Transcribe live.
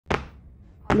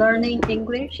Learning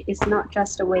English is not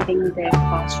just within the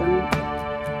classroom.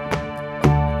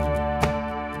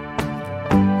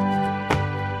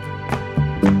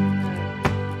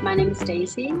 My name is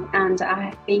Daisy, and I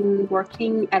have been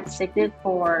working at Signet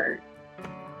for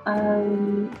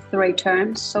 3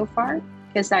 terms so far,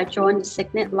 because I joined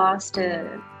Signet last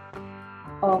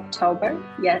October.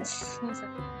 Yes.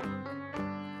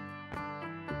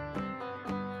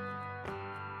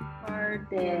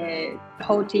 The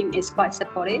whole team is quite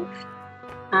supportive,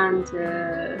 and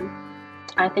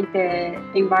I think the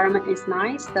environment is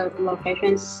nice, the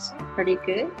location is pretty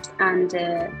good, and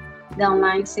the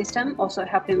online system also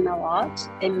helping me a lot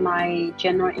in my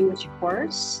general English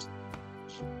course.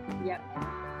 Yeah.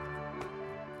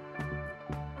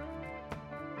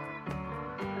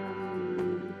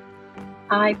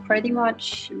 I pretty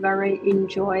much very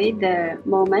enjoy the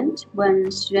moment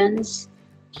when students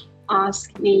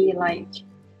ask me like,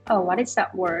 oh, what is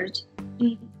that word?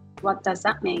 What does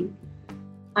that mean?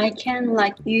 I can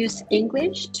like use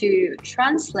English to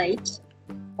translate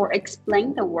or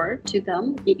explain the word to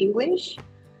them in English,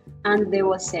 and they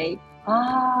will say,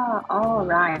 all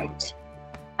right.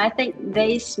 I think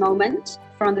this moment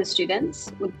from the students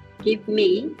would give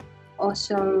me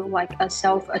also like a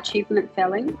self-achievement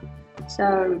feeling.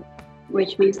 So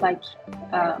which means like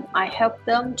I help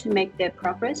them to make their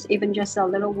progress, even just a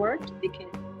little word, because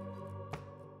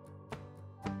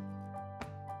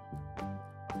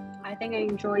I think I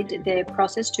enjoyed the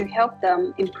process to help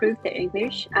them improve their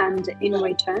English, and in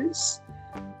returns,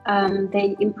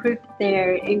 they improved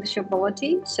their English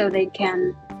ability so they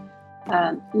can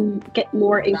get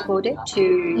more included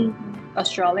to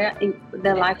Australia, in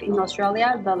the life in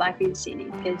Australia, the life in Sydney,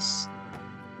 because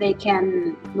they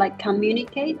can like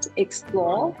communicate,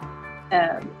 explore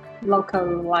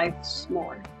local lives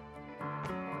more.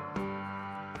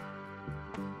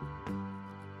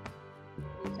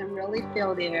 You can really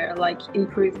feel their like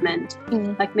improvement.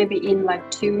 Like maybe in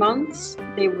like 2 months,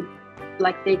 they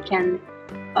can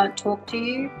talk to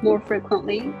you more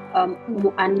frequently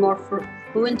and more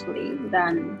fluently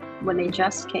than when they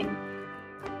just came.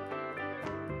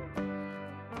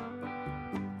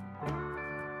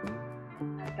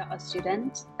 A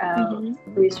student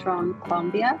who is from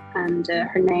Colombia, and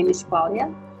her name is Claudia.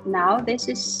 Now this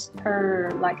is her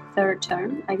like 3rd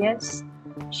term, I guess.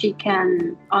 She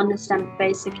can understand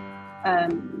basic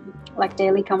like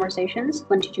daily conversations.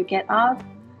 When did you get up?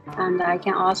 And I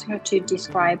can ask her to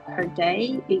describe her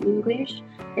day in English.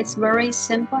 It's very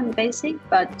simple and basic,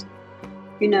 but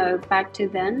you know, back to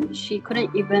then she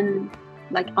couldn't even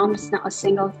like understand a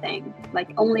single thing,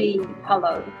 like only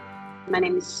hello, my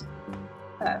name is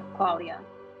Claudia.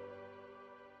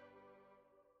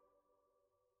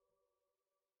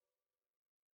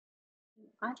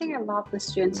 I think I love the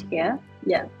students here.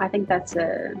 Yeah, I think that's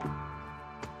the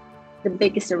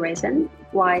biggest reason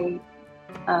why,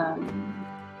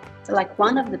 like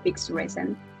one of the biggest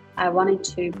reason I wanted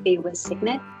to be with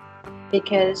Signet,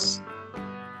 because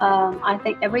I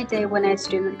think every day when a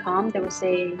student comes, they will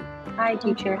say, hi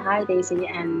teacher, hi Daisy,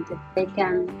 and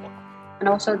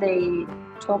also they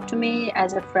talk to me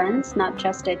as a friend, not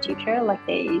just a teacher. Like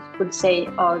they would say,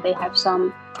 oh, they have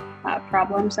some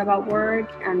problems about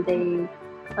work, and they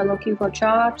are looking for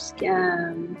jobs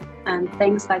and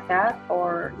things like that,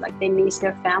 or like they miss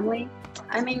their family.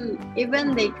 I mean,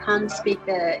 even they can't speak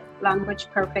the language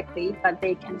perfectly, but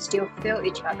they can still feel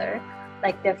each other,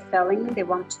 like their feeling they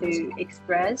want to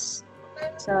express.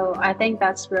 So I think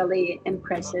that's really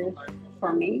impressive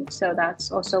for me. So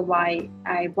that's also why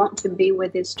I want to be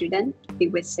with this student, be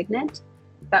with Signet.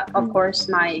 But of course,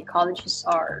 my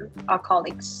our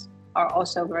colleagues are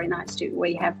also very nice too.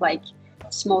 We have like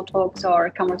small talks or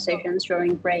conversations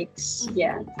during breaks.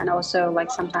 Yeah, and also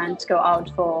like sometimes go out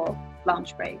for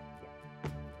lunch break.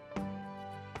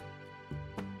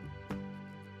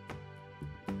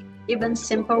 Even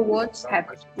simple words have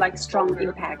like strong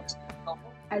impact.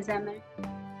 As I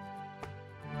mentioned.